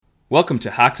Welcome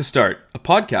to Hack to Start, a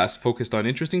podcast focused on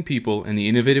interesting people and the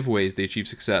innovative ways they achieve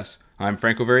success. I'm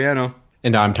Franco Veriano.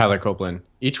 And I'm Tyler Copeland.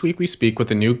 Each week we speak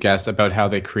with a new guest about how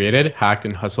they created, hacked,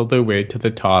 and hustled their way to the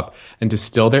top and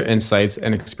distill their insights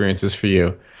and experiences for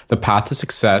you. The path to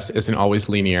success isn't always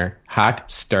linear. Hack,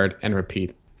 start, and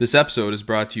repeat. This episode is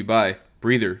brought to you by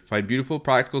Breather. Find beautiful,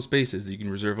 practical spaces that you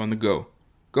can reserve on the go.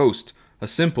 Ghost, a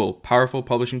simple, powerful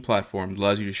publishing platform that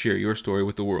allows you to share your story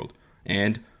with the world.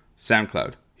 And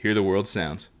SoundCloud. Hear the world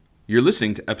sounds. You're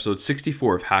listening to episode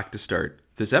 64 of Hack to Start.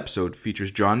 This episode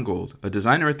features John Gold, a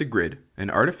designer at The Grid,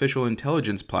 an artificial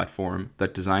intelligence platform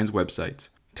that designs websites.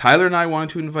 Tyler and I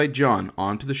wanted to invite John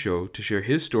onto the show to share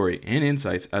his story and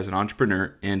insights as an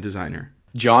entrepreneur and designer.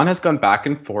 John has gone back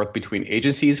and forth between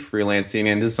agencies, freelancing,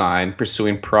 and design,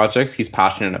 pursuing projects he's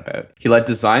passionate about. He led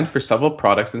design for several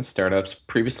products and startups,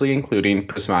 previously including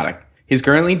Prismatic. He's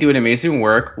currently doing amazing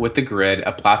work with The Grid,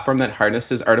 a platform that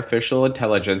harnesses artificial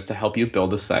intelligence to help you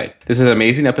build a site. This is an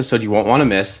amazing episode you won't want to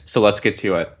miss, so let's get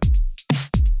to it.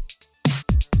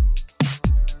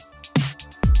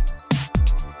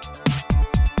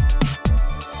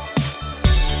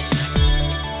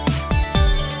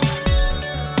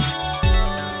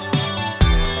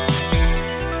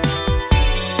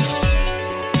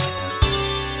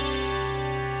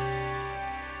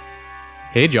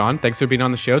 Hey, John, thanks for being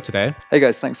on the show today. Hey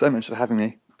guys, thanks so much for having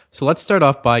me. So let's start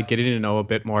off by getting to know a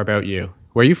bit more about you.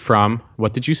 Where are you from?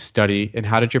 What did you study? And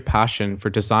how did your passion for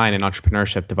design and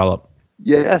entrepreneurship develop?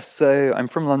 Yes, so I'm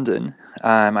from London.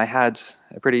 I had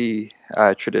a pretty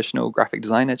traditional graphic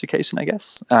design education, I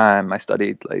guess. I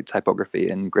studied like typography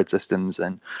and grid systems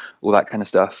and all that kind of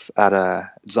stuff at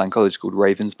a design college called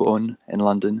Ravensbourne in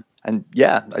London. And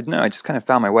yeah, I don't know, I just kind of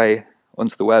found my way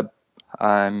onto the web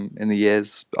in the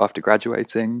years after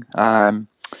graduating. I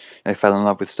fell in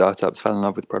love with startups, fell in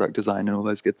love with product design and all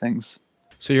those good things.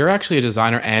 So you're actually a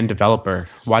designer and developer.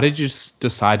 Why did you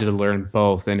decide to learn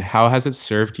both, and how has it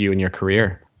served you in your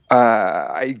career?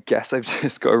 I guess I've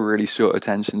just got a really short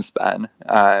attention span.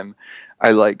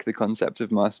 I like the concept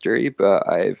of mastery, but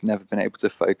I've never been able to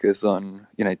focus on,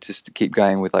 just to keep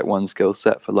going with like one skill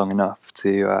set for long enough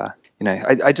to,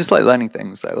 I just like learning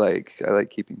things. I like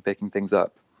picking things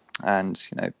up and,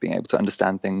 being able to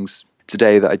understand things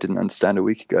today that I didn't understand a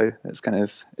week ago. It's kind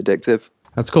of addictive.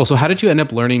 That's cool. So how did you end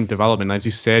up learning development? As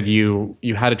you said, you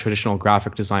had a traditional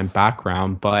graphic design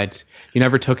background, but you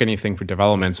never took anything for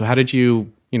development. So how did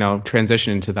you,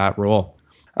 transition into that role?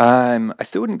 I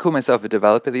still wouldn't call myself a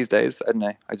developer these days. I don't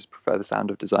know. I just prefer the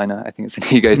sound of designer. I think it's an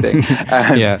ego thing.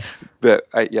 Yeah. But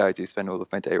I do spend all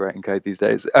of my day writing code these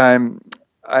days.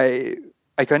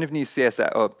 I kind of knew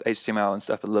CSS or HTML and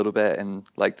stuff a little bit in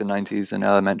like the 90s in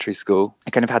elementary school. I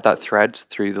kind of had that thread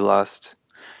through the last,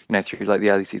 through like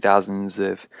the early 2000s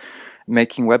of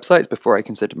making websites before I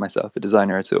considered myself a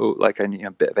designer at all. Like I knew a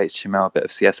bit of HTML, a bit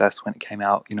of CSS when it came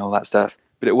out, all that stuff.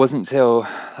 But it wasn't until,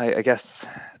 I guess,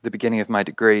 the beginning of my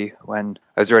degree when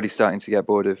I was already starting to get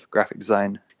bored of graphic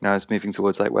design. I was moving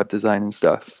towards like web design and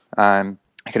stuff. I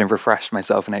kind of refreshed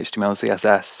myself in HTML,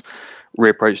 CSS,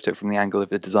 reapproached it from the angle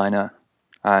of a designer.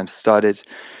 Started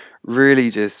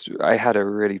really I had a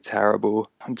really terribly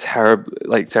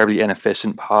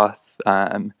inefficient path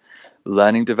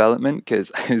learning development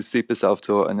because I was super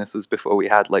self-taught, and this was before we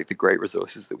had like the great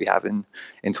resources that we have in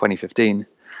 2015.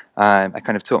 I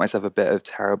kind of taught myself a bit of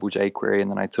terrible jQuery, and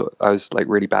then I was like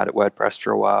really bad at WordPress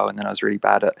for a while, and then I was really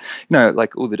bad at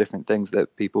like all the different things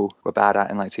that people were bad at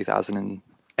in like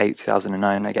 2008,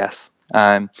 2009, I guess.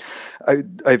 Over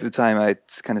the time, I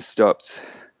kind of stopped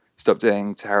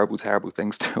doing terrible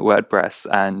things to WordPress,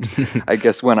 and I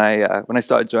guess when I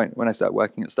started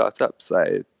working at startups,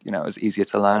 it was easier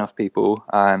to learn off people.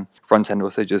 Front end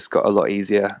also just got a lot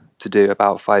easier to do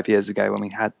about 5 years ago when we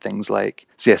had things like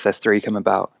CSS3 come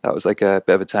about. That was like a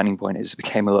bit of a turning point. It just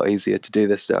became a lot easier to do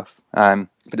this stuff. But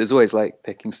it's always like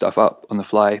picking stuff up on the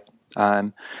fly.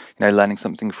 Learning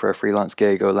something for a freelance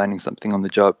gig or learning something on the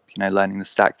job, learning the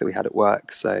stack that we had at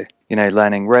work. So,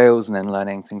 learning Rails and then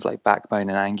learning things like Backbone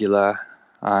and Angular.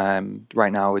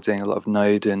 Right now we're doing a lot of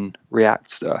Node and React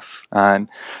stuff.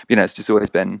 It's just always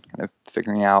been kind of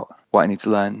figuring out what I need to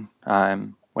learn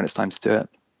when it's time to do it.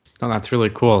 Oh, that's really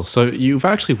cool. So you've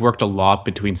actually worked a lot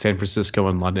between San Francisco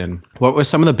and London. What were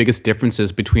some of the biggest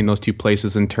differences between those two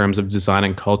places in terms of design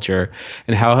and culture,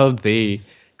 and how have they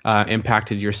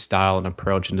impacted your style and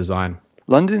approach in design?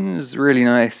 London's really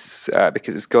nice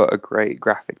because it's got a great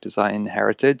graphic design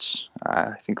heritage.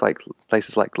 I think like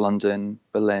places like London,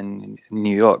 Berlin,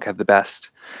 New York have the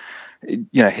best,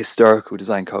 historical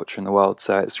design culture in the world.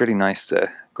 So it's really nice to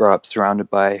grow up surrounded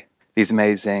by these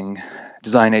amazing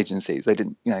design agencies. They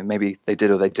didn't, maybe they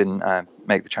did or they didn't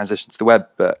make the transition to the web,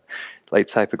 but like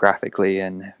typographically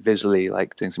and visually,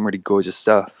 like doing some really gorgeous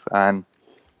stuff.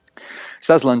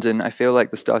 So that's London. I feel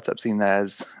like the startup scene there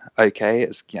is okay.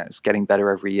 It's it's getting better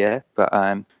every year, but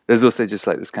there's also just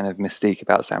like this kind of mystique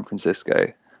about San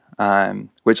Francisco,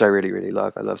 which I really, really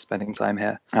love. I love spending time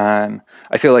here.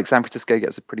 I feel like San Francisco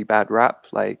gets a pretty bad rap,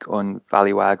 like on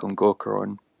Valleywag, on Gawker,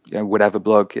 on whatever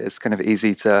blog. It's kind of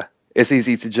easy to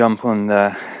jump on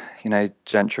the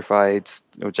gentrified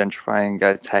or gentrifying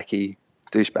techie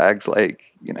douchebags,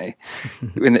 like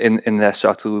in their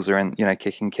shuttles or in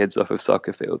kicking kids off of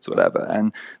soccer fields or whatever.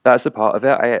 And that's a part of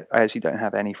it. I actually don't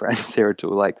have any friends here at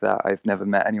all like that. I've never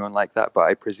met anyone like that, but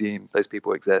I presume those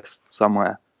people exist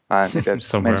somewhere. Maybe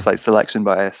it's like selection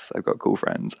bias. I've got cool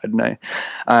friends. I don't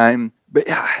know. But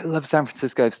yeah, I love San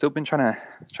Francisco. I've still been trying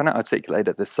to articulate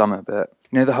it this summer, but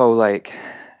the whole like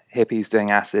hippies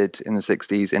doing acid in the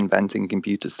 60s, inventing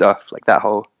computer stuff, like that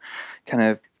whole kind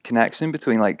of connection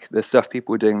between like the stuff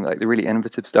people were doing, like the really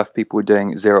innovative stuff people were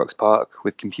doing at Xerox PARC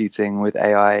with computing, with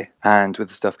AI, and with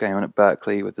the stuff going on at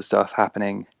Berkeley, with the stuff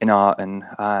happening in art and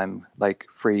like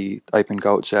free open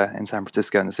culture in San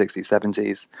Francisco in the 60s,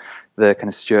 70s, the kind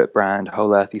of Stuart Brand,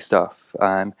 whole earthy stuff,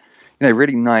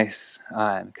 really nice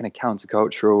kind of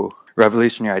countercultural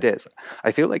revolutionary ideas.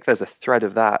 I feel like there's a thread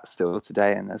of that still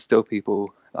today, and there's still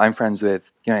people I'm friends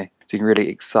with, doing really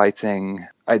exciting,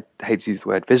 I hate to use the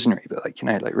word visionary, but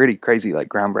like really crazy, like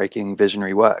groundbreaking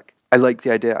visionary work. I like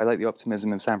the idea, I like the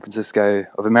optimism of San Francisco,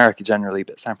 of America generally,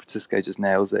 but San Francisco just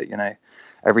nails it.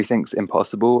 Everything's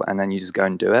impossible and then you just go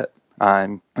and do it.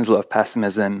 There's a lot of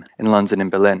pessimism in London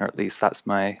and Berlin, or at least that was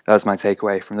my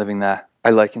takeaway from living there. I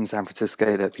like in San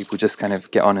Francisco that people just kind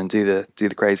of get on and do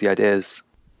the crazy ideas.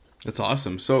 That's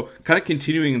awesome. So kind of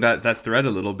continuing that thread a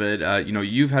little bit,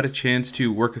 you've had a chance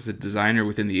to work as a designer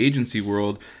within the agency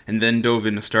world and then dove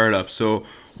into startups. So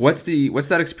what's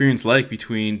that experience like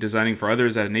between designing for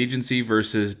others at an agency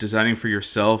versus designing for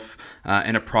yourself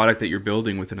and a product that you're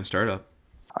building within a startup?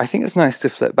 I think it's nice to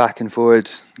flip back and forward.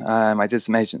 I did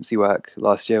some agency work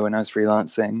last year when I was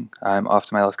freelancing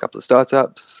after my last couple of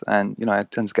startups, and I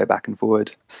tend to go back and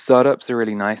forward. Startups are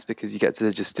really nice because you get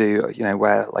to just do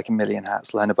wear like a million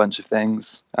hats, learn a bunch of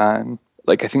things.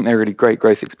 Like I think they're really great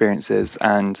growth experiences,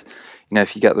 and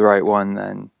if you get the right one,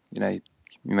 then you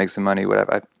make some money,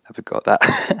 whatever. I forgot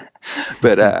that.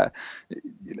 But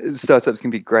startups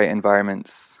can be great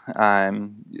environments.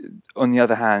 On the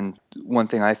other hand, one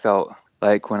thing I felt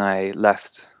like when I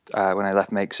left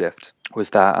Makeshift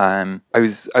was that I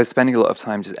was spending a lot of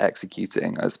time just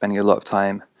executing. I was spending a lot of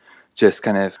time just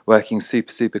kind of working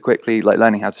super, super quickly, like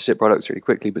learning how to ship products really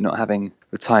quickly, but not having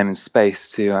the time and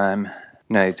space to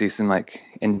do some like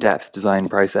in-depth design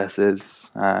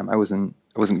processes. I wasn't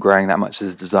growing that much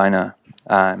as a designer.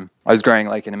 I was growing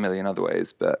like in a million other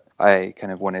ways, but I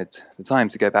kind of wanted the time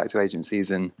to go back to agencies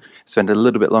and spend a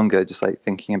little bit longer just like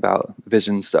thinking about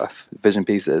vision stuff, vision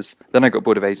pieces. Then I got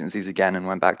bored of agencies again and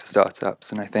went back to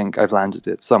startups. And I think I've landed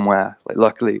it somewhere, like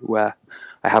luckily, where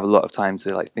I have a lot of time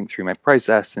to like think through my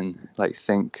process and like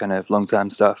think kind of long-term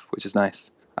stuff, which is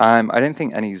nice. I don't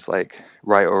think any's like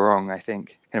right or wrong. I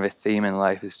think kind of a theme in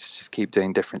life is to just keep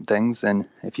doing different things. And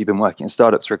if you've been working in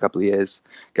startups for a couple of years,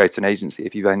 go to an agency.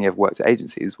 If you've only ever worked at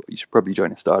agencies, well, you should probably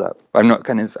join a startup. I'm not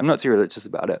too religious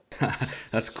about it.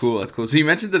 That's cool. So you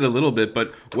mentioned it a little bit,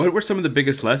 but what were some of the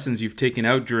biggest lessons you've taken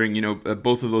out during,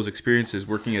 both of those experiences,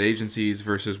 working at agencies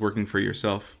versus working for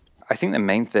yourself? I think the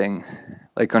main thing,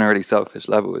 like on a really selfish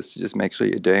level, is to just make sure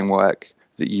you're doing work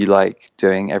that you like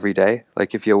doing every day.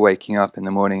 Like if you're waking up in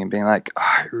the morning and being like,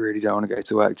 I really don't want to go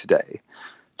to work today,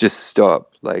 just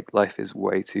stop. Like life is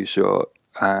way too short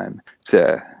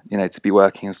to be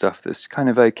working on stuff that's kind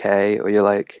of okay. Or you're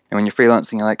like, and when you're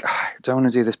freelancing, you're like, I don't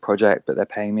want to do this project, but they're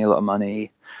paying me a lot of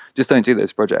money. Just don't do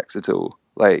those projects at all.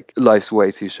 Like life's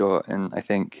way too short. And I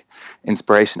think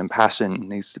inspiration and passion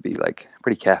needs to be like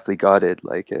pretty carefully guarded.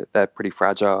 Like they're pretty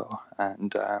fragile.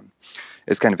 And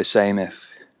it's kind of a shame if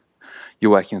you're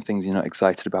working on things you're not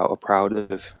excited about or proud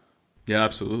of. Yeah,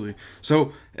 absolutely.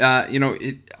 So,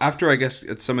 after, I guess,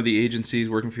 at some of the agencies,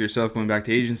 working for yourself, going back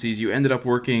to agencies, you ended up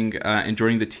working and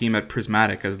joining the team at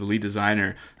Prismatic as the lead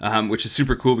designer, which is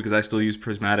super cool because I still use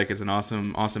Prismatic as an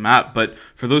awesome app. But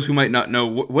for those who might not know,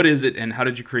 what is it and how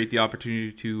did you create the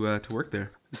opportunity to work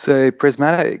there? So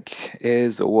Prismatic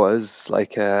was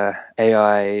like a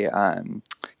AI, I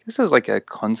guess it was like a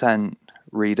content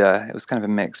reader. It was kind of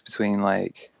a mix between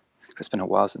like, it's been a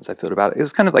while since I thought about it. It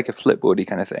was kind of like a Flipboardy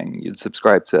kind of thing. You'd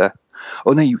subscribe to,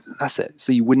 that's it.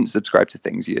 So you wouldn't subscribe to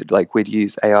things. We'd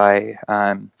use AI,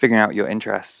 figuring out your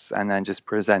interests and then just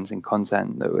presenting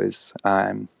content that was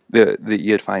that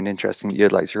you'd find interesting, that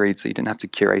you'd like to read, so you didn't have to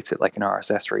curate it like an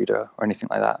RSS reader or anything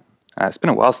like that. It's been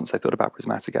a while since I thought about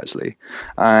Prismatic, actually.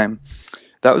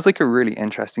 That was like a really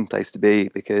interesting place to be,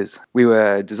 because we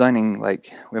were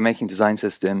making design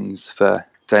systems for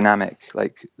dynamic,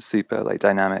 like super like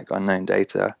dynamic unknown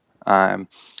data. And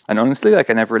honestly, like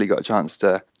I never really got a chance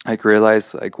to like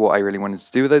realize like what I really wanted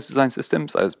to do with those design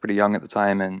systems. I was pretty young at the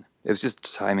time, and it was just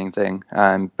a timing thing.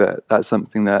 But that's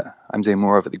something that I'm doing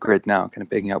more of at the Grid now, kind of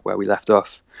picking up where we left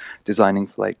off, designing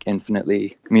for like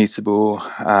infinitely mutable,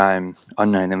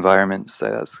 unknown environments.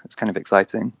 So it's kind of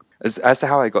exciting. As to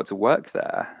how I got to work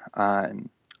there,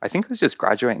 I think I was just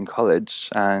graduating college,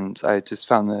 and I just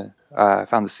found the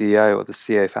CEO, or the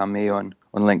CEO found me on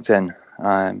LinkedIn.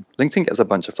 LinkedIn gets a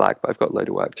bunch of flack, but I've got a load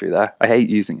of work through there. I hate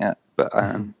using it, but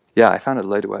yeah, I found a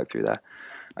load of work through there.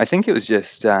 I think it was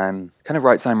just kind of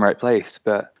right time, right place.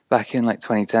 But back in like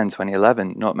 2010,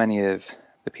 2011, not many of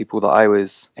the people that I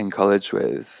was in college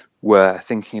with were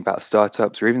thinking about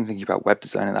startups or even thinking about web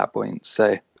design at that point.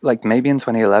 So like maybe in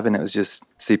 2011, it was just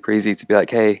super easy to be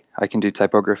like, hey, I can do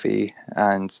typography,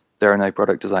 and there are no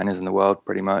product designers in the world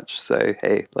pretty much. So,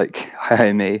 hey, like,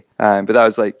 hire me. But that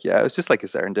was like, yeah, it was just like a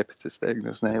serendipitous thing.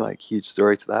 There's no like huge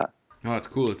story to that. Oh, it's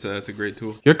cool. It's a great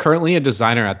tool. You're currently a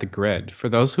designer at the Grid. For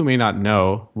those who may not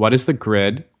know, what is the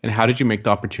Grid, and how did you make the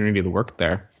opportunity to work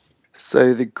there?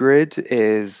 So the Grid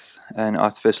is an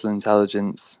artificial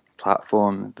intelligence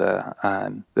platform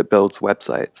that builds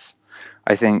websites.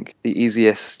 I think the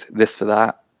easiest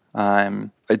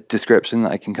a description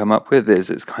that I can come up with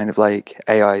is it's kind of like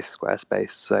AI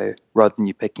Squarespace. So rather than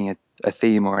you picking a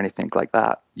theme or anything like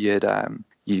that, you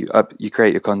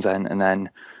create your content, and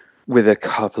then with a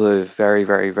couple of very,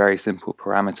 very, very simple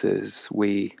parameters,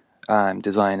 we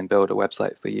design and build a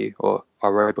website for you, or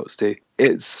our robots do.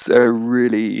 It's a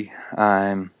really,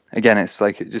 again, it's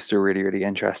like just a really, really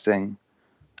interesting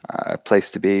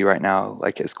place to be right now.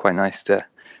 Like, it's quite nice to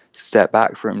step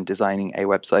back from designing a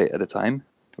website at a time,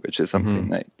 which is something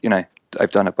that,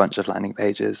 I've done a bunch of landing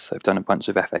pages, I've done a bunch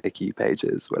of FAQ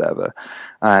pages, whatever.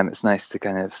 It's nice to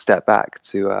kind of step back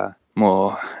to a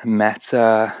more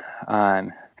meta,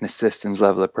 kind of systems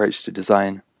level approach to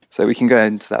design. So we can go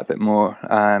into that a bit more.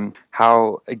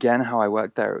 How I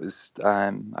worked there, it was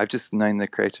I've just known the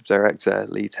creative director,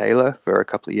 Lee Taylor, for a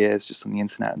couple of years, just on the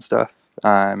internet and stuff.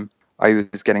 I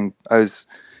was getting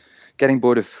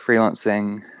bored of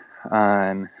freelancing,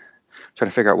 trying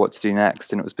to figure out what to do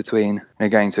next, and it was between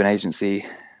going to an agency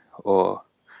or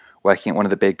working at one of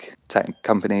the big tech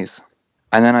companies.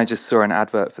 And then I just saw an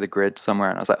advert for the Grid somewhere,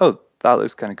 and I was like, oh, that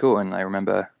looks kind of cool. And I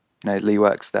remember, Lee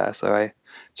works there, so I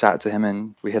chatted to him,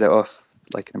 and we hit it off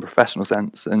like in a professional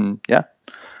sense. And yeah,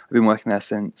 I've been working there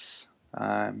since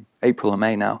April or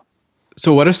May now.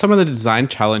 So what are some of the design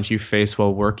challenges you face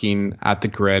while working at the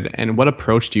Grid, and what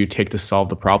approach do you take to solve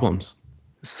the problems?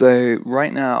 So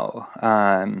right now,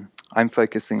 I'm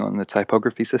focusing on the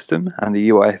typography system and the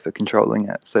UI for controlling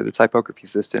it. So the typography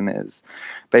system is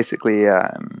basically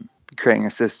creating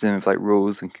a system of like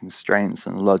rules and constraints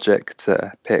and logic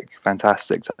to pick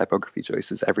fantastic typography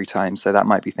choices every time. So that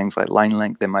might be things like line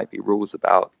length. There might be rules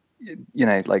about,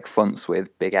 like fonts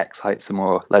with big X heights are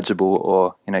more legible,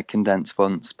 or, condensed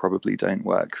fonts probably don't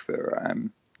work for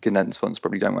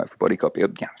body copy, or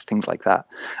things like that.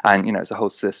 And, it's a whole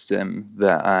system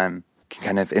that can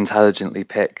kind of intelligently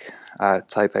pick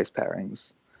typeface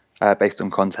pairings based on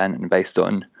content and based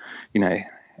on,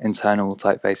 internal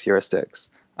typeface heuristics.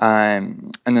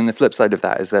 And then the flip side of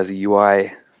that is there's a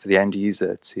UI for the end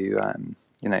user to,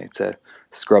 to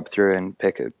scrub through and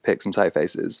pick some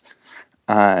typefaces.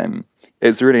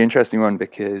 It's a really interesting one,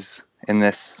 because in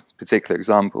this particular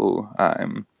example,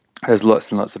 there's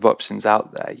lots and lots of options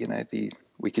out there.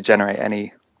 We could generate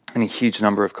any huge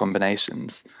number of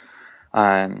combinations,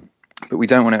 but we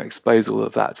don't want to expose all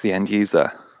of that to the end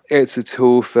user. It's a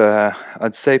tool for,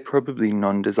 I'd say, probably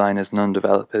non-designers,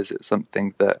 non-developers. It's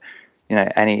something that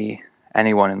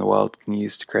anyone in the world can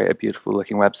use to create a beautiful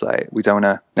looking website. We don't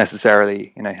want to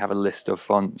necessarily have a list of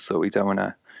fonts, or we don't want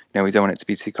it to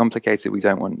be too complicated. We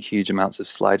don't want huge amounts of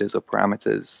sliders or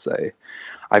parameters. So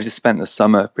I've just spent the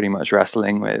summer pretty much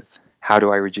wrestling with how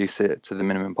do I reduce it to the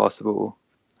minimum possible,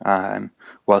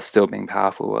 while still being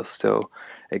powerful, while still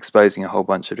exposing a whole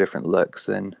bunch of different looks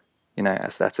and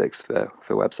aesthetics for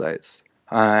websites.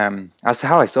 As to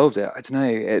how I solved it, I don't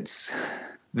know.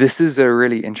 This is a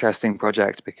really interesting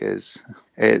project, because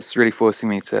it's really forcing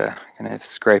me to kind of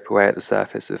scrape away at the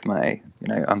surface of my,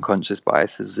 unconscious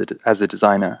biases as a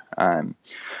designer. A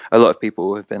lot of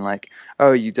people have been like,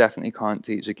 "Oh, you definitely can't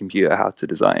teach a computer how to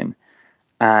design,"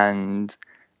 and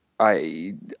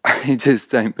I just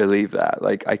don't believe that.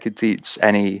 Like, I could teach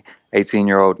any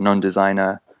 18-year-old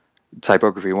non-designer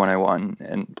typography 101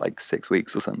 in like 6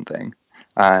 weeks or something.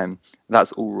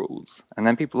 That's all rules. And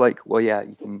then people are like, well, yeah,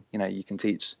 you can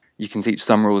teach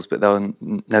some rules, but there'll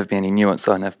never be any nuance,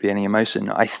 there'll never be any emotion.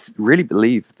 I really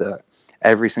believe that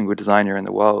every single designer in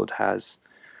the world has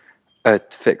a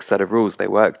fixed set of rules they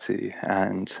work to,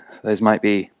 and those might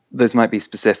be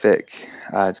specific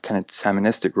kind of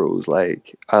deterministic rules,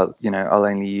 like I'll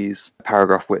only use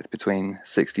paragraph width between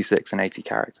 66 and 80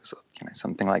 characters, or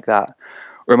something like that.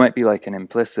 Or it might be like an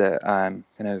implicit kind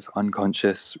of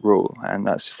unconscious rule, and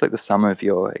that's just like the sum of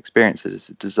your experiences as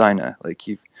a designer. Like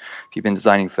if you've been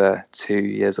designing for 2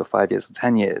 years or 5 years or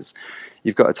 10 years,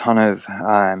 you've got a ton of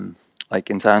like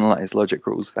internalized logic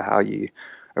rules for how you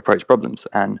approach problems,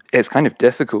 and it's kind of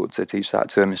difficult to teach that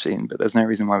to a machine, but there's no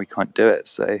reason why we can't do it.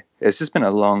 So it's just been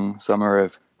a long summer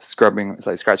of scratching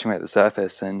away at the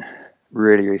surface and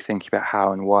really thinking about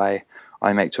how and why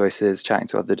I make choices, chatting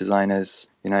to other designers,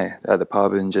 at the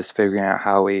pub, and just figuring out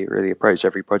how we really approach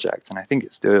every project. And I think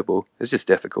it's doable. It's just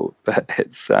difficult, but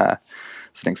it's an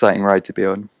exciting ride to be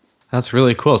on. That's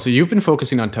really cool. So you've been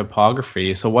focusing on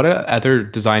typography. So what are other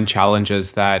design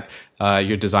challenges that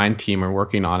your design team are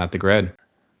working on at the Grid?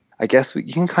 I guess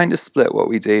you can kind of split what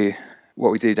we do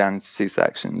down into two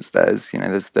sections. There's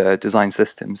the design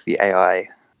systems, the AI.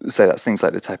 So that's things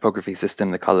like the typography system,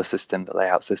 the color system, the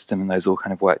layout system, and those all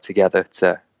kind of work together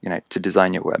to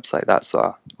design your website. That's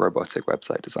our robotic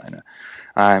website designer.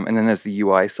 And then there's the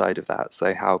UI side of that.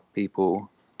 So how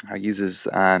users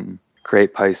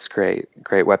create posts, create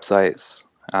websites,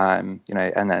 and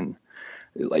then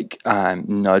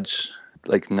nudge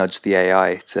the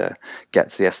AI to get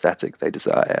to the aesthetic they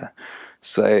desire.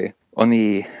 So on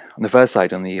the first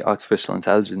side, on the artificial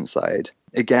intelligence side,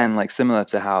 again, like similar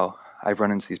to how I've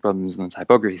run into these problems in the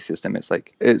typography system, it's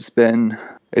just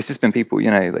been people,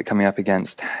 coming up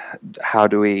against how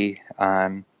do we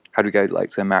go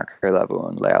to a macro level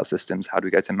on layout systems? How do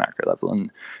we go to macro level on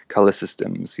color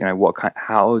systems?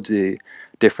 How do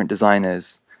different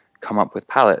designers come up with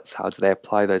palettes? How do they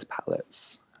apply those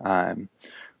palettes?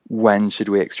 When should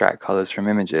we extract colors from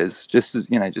images?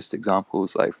 Just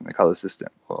examples like from the color system,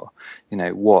 or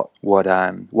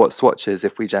what swatches,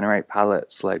 if we generate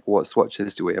palettes, like what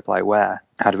swatches do we apply where?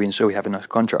 How do we ensure we have enough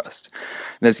contrast? And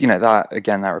there's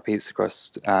that repeats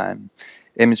across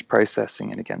image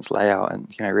processing and against layout,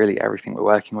 and really everything we're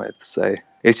working with. So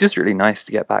it's just really nice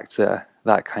to get back to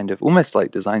that kind of almost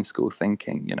like design school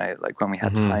thinking, like when we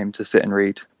had time to sit and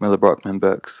read Miller Brockman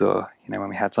books, or when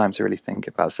we had time to really think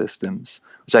about systems,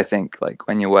 which I think, like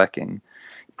when you're working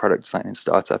product design and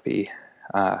startup-y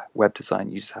web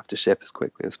design, you just have to ship as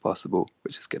quickly as possible,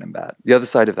 which is good and bad. The other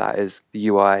side of that is the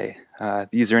UI. The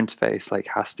user interface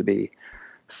has to be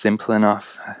simple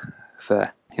enough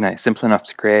to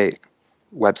create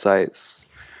websites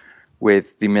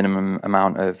with the minimum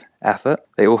amount of effort.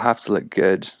 They all have to look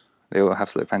good. They all have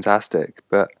to look fantastic,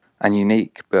 and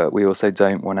unique. But we also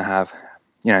don't want to have,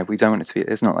 we don't want it to be.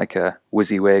 It's not like a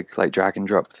WYSIWYG, like drag and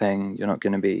drop thing. You're not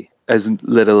going to be as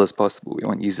little as possible. We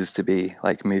want users to be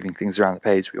like moving things around the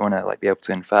page. We want to be able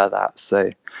to infer that.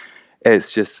 So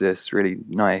it's just this really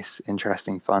nice,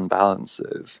 interesting, fun balance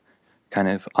of kind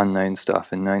of unknown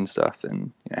stuff and known stuff,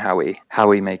 and how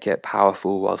we make it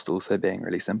powerful whilst also being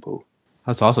really simple.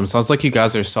 That's awesome. Sounds like you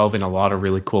guys are solving a lot of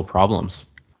really cool problems.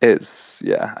 It's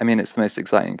the most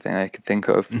exciting thing I could think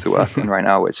of to work on right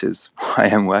now, which is why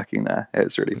I'm working there.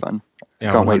 It's really fun. Yeah,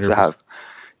 I can't 100%.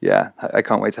 I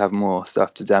can't wait to have more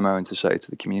stuff to demo and to show to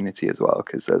the community as well,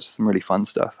 because there's some really fun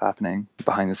stuff happening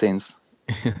behind the scenes.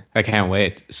 I can't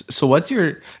wait. So what's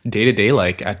your day-to-day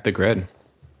like at the Grid?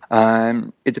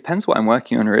 It depends what I'm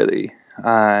working on, really.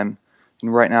 And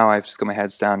right now I've just got my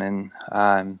heads down in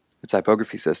the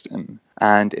typography system,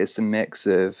 and it's a mix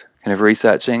of kind of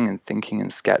researching and thinking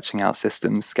and sketching out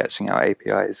systems, sketching out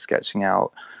APIs, sketching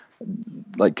out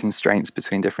like constraints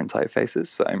between different typefaces.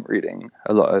 So I'm reading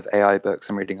a lot of AI books.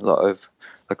 I'm reading a lot of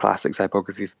the classic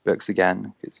typography books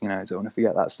again, because I don't want to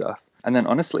forget that stuff. And then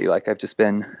honestly, I've just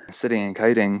been sitting and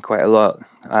coding quite a lot.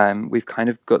 We've kind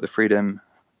of got the freedom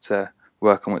to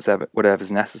work on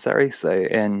whatever's necessary. So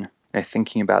in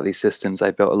thinking about these systems,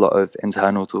 I built a lot of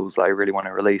internal tools that I really want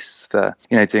to release for,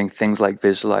 doing things like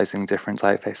visualizing different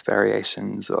typeface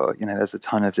variations, or, there's a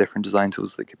ton of different design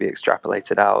tools that could be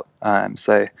extrapolated out.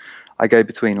 So I go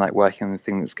between working on the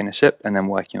thing that's going to ship and then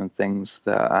working on things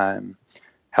that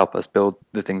help us build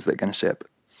the things that are going to ship.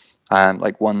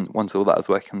 One tool that I was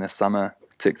working on this summer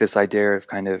took this idea of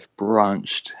kind of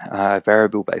branched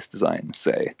variable-based design.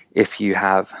 So if you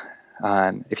have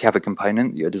a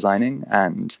component you're designing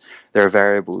and there are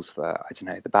variables for,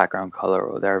 the background color,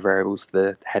 or there are variables for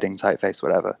the heading typeface,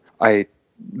 whatever, I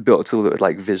built a tool that would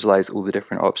like visualize all the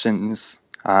different options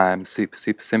super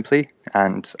simply.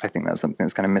 And I think that's something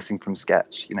that's kind of missing from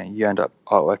Sketch. You end up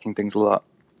artworking things a lot.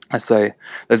 So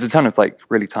there's a ton of like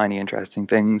really tiny, interesting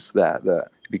things that it'd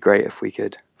be great if we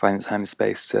could find the time and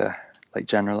space to like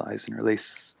generalize and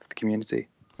release for the community.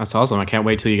 That's awesome. I can't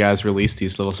wait till you guys release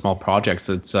these little small projects.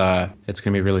 It's going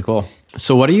to be really cool.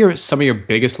 So what are some of your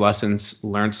biggest lessons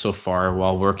learned so far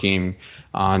while working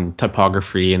on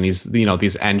typography and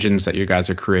these engines that you guys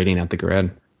are creating at the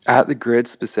Grid? At the Grid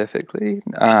specifically,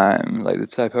 like the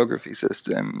typography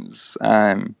systems,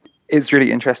 it's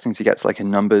really interesting to get to like a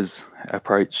numbers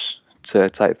approach to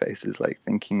typefaces, like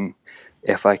thinking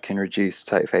if I can reduce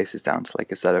typefaces down to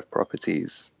like a set of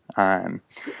properties. And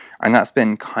that's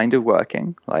been kind of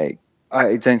working. Like,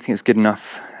 I don't think it's good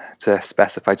enough to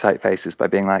specify typefaces by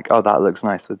being like, oh, that looks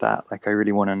nice with that. Like, I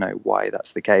really want to know why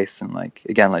that's the case. And like,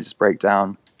 again, like just break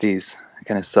down these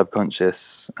kind of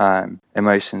subconscious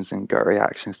emotions and gut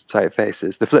reactions to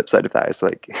typefaces. The flip side of that is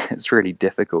like, it's really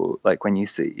difficult. Like when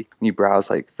you browse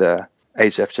like the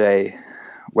HFJ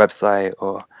website,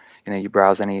 or, you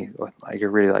browse any, or like you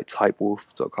really like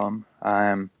typewolf.com.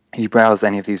 You browse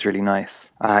any of these really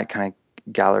nice kind of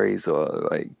galleries or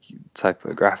like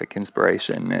typographic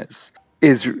inspiration. It's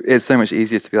so much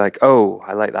easier to be like, oh,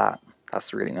 I like that.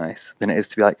 That's really nice. Than it is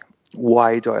to be like,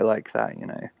 why do I like that?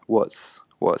 What's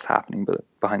happening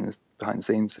behind the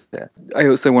scenes there. I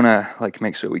also want to like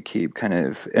make sure we keep kind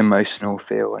of emotional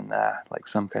feel in there, like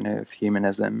some kind of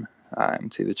humanism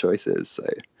to the choices. So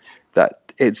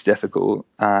that it's difficult.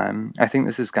 I think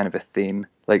this is kind of a theme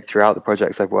like throughout the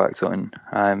projects I've worked on.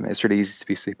 It's really easy to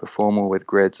be super formal with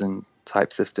grids and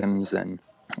type systems and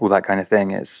all that kind of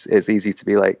thing. It's easy to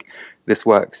be like, this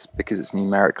works because it's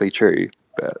numerically true.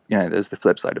 But there's the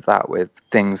flip side of that with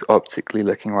things optically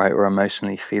looking right or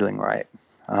emotionally feeling right.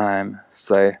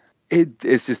 So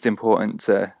it's just important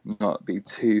to not be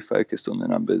too focused on the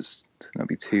numbers, to not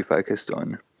be too focused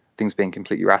on things being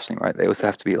completely rationally right. They also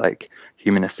have to be like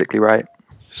humanistically right.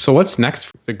 So what's next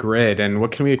for the Grid, and when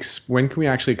can we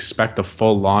actually expect a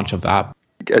full launch of that?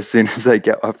 As soon as I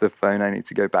get off the phone, I need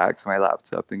to go back to my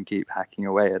laptop and keep hacking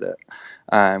away at it.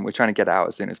 We're trying to get it out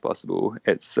as soon as possible.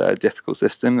 It's a difficult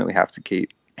system that we have to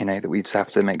keep, that we just have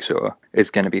to make sure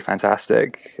it's going to be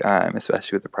fantastic,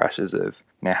 especially with the pressures of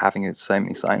having so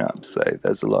many signups. So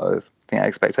there's a lot of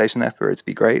expectation there for it to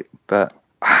be great, but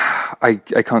I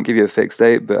can't give you a fixed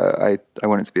date, but I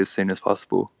want it to be as soon as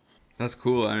possible. That's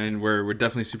cool. I mean, we're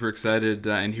definitely super excited,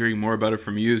 and hearing more about it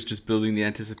from you is just building the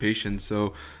anticipation.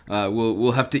 So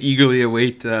we'll have to eagerly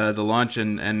await the launch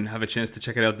and have a chance to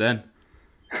check it out then.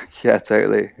 Yeah,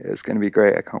 totally. It's going to be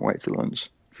great. I can't wait to launch.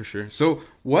 For sure. So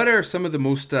what are some of the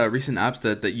most recent apps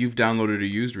that you've downloaded or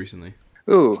used recently?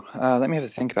 Ooh, let me have a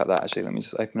think about that, actually. Let me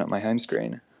just open up my home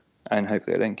screen, and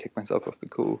hopefully I don't kick myself off the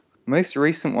call. Most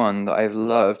recent one that I've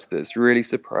loved that's really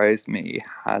surprised me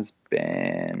has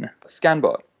been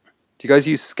Scanbot. Do you guys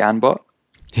use Scanbot?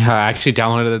 Yeah, I actually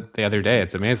downloaded it the other day.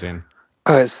 It's amazing.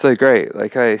 Oh, it's so great.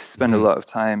 Like I spend a lot of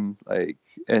time like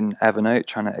in Evernote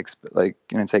trying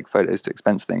to take photos to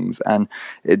expense things, and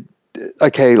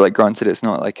like granted it's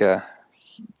not like a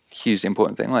hugely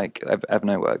important thing. Like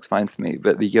Evernote works fine for me,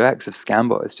 but the UX of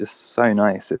Scanbot is just so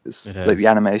nice. It's like the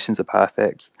animations are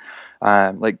perfect.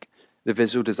 Like the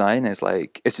visual design is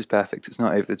like, it's just perfect. It's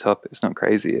not over the top. It's not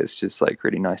crazy. It's just like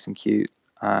really nice and cute.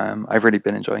 I've really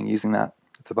been enjoying using that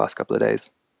for the past couple of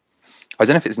days. I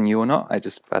don't know if it's new or not. I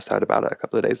just first heard about it a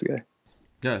couple of days ago.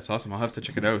 Yeah, it's awesome. I'll have to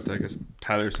check it out. I guess,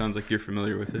 Tyler, sounds like you're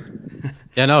familiar with it.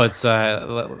 Yeah, no, it's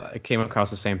I came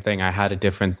across the same thing. I had a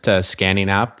different scanning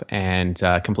app and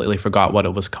completely forgot what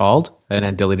it was called, and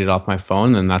I deleted it off my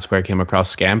phone, and that's where I came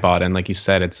across Scanbot. And like you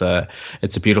said, it's a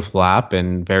beautiful app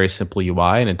and very simple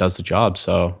UI, and it does the job.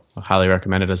 So I highly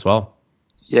recommend it as well.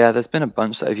 Yeah, there's been a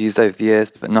bunch that I've used over the years,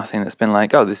 but nothing that's been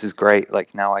like, oh, this is great.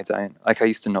 Like now I don't. Like I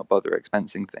used to not bother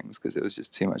expensing things because it was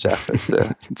just too much effort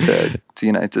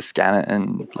to scan it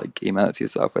and like email it to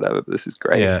yourself, whatever. But this is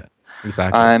great. Yeah,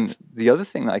 exactly. The other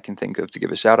thing that I can think of to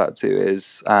give a shout out to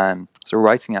is it's a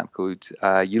writing app called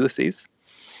Ulysses,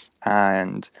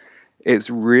 and it's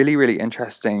really, really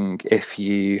interesting if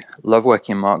you love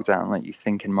working in Markdown, like you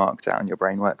think in Markdown, your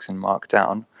brain works in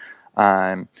Markdown.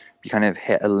 You kind of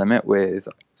hit a limit with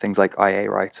things like IA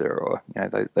Writer or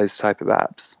those type of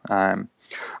apps.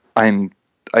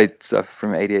 I suffer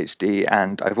from ADHD,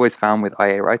 and I've always found with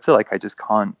IA Writer, like I just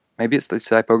can't. Maybe it's the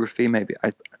typography, maybe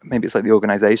it's like the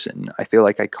organization. I feel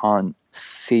like I can't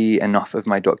see enough of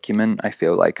my document. I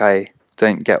feel like I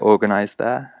don't get organized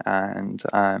there, and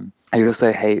I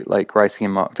also hate like writing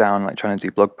in Markdown, like trying to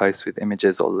do blog posts with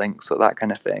images or links or that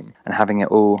kind of thing, and having it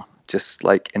all just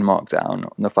like in Markdown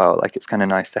on the file. Like it's kind of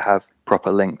nice to have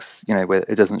proper links, where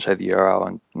it doesn't show the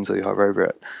URL until you hover over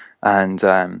it. And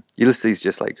Ulysses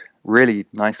just like really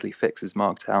nicely fixes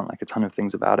Markdown, like a ton of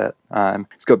things about it.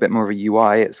 It's got a bit more of a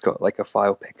UI. It's got like a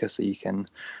file picker, so you can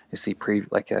see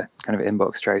like a kind of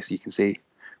inbox tray, so you can see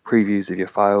previews of your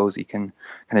files. You can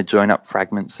kind of join up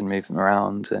fragments and move them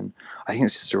around. And I think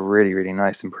it's just a really, really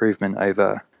nice improvement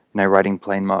over writing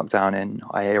plain Markdown in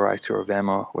IA Writer or Vim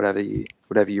or whatever you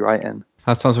write in.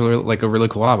 That sounds like a really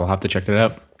cool app. I'll have to check that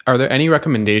out. Are there any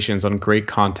recommendations on great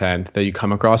content that you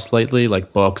come across lately,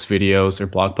 like books, videos, or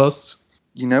blog posts?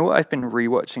 What I've been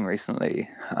rewatching recently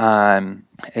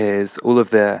is all of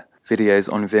the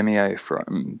videos on Vimeo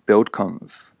from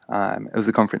BuildConf. It was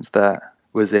a conference that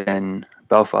was in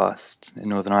Belfast in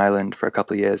Northern Ireland for a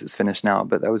couple of years. It's finished now,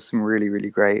 but there was some really, really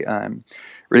great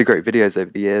videos over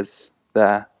the years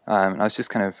there. And I was just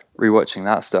kind of rewatching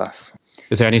that stuff.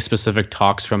 Is there any specific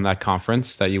talks from that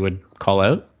conference that you would call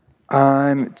out?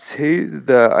 Two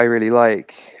that I really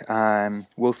like.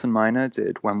 Wilson Miner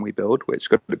did When We Build, which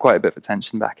got quite a bit of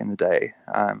attention back in the day,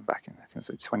 back in, I think it was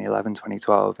like 2011,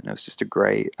 2012. And it was just a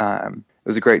great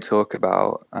talk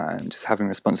about just having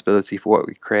responsibility for what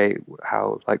we create,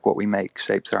 how like what we make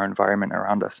shapes our environment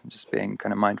around us, and just being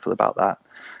kind of mindful about that.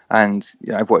 And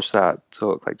I've watched that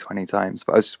talk like 20 times,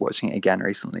 but I was just watching it again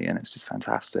recently, and it's just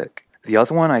fantastic. The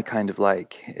other one I kind of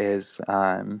like is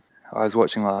I was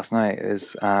watching last night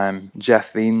is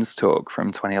Jeff Veen's talk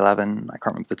from 2011. I can't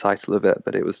remember the title of it,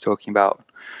 but it was talking about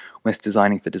almost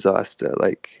designing for disaster,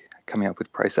 like coming up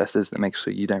with processes that make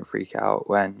sure you don't freak out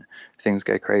when things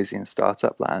go crazy in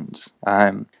startup land.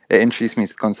 It introduced me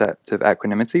to the concept of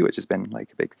equanimity, which has been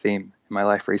like a big theme in my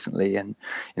life recently, and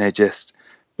just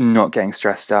not getting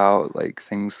stressed out, like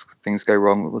things go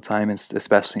wrong all the time,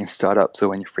 especially in startups or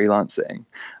when you're freelancing.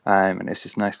 And it's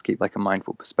just nice to keep like a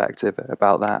mindful perspective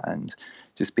about that and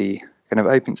just be kind of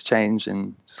open to change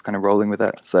and just kind of rolling with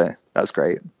it. So that's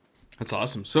great. That's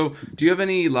awesome. So do you have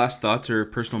any last thoughts or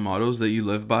personal mottos that you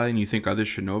live by and you think others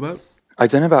should know about? I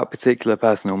don't know about particular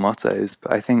personal mottos,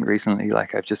 but I think recently,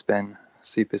 like I've just been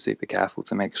super, super careful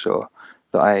to make sure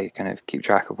that I kind of keep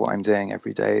track of what I'm doing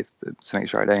every day, to make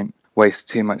sure I don't waste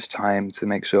too much time, to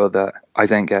make sure that I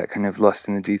don't get kind of lost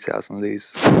in the details and lose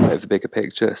sight of the bigger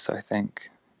picture. So I think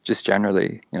just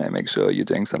generally, make sure you're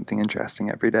doing something interesting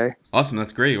every day. Awesome.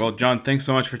 That's great. Well, John, thanks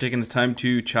so much for taking the time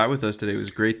to chat with us today. It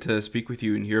was great to speak with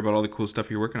you and hear about all the cool stuff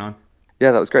you're working on.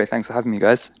 Yeah, that was great. Thanks for having me,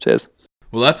 guys. Cheers.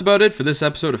 Well, that's about it for this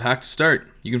episode of Hack to Start.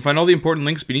 You can find all the important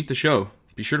links beneath the show.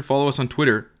 Be sure to follow us on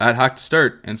Twitter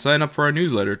 @HackToStart and sign up for our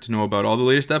newsletter to know about all the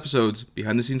latest episodes,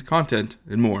 behind the scenes content,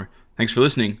 and more. Thanks for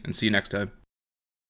listening, and see you next time.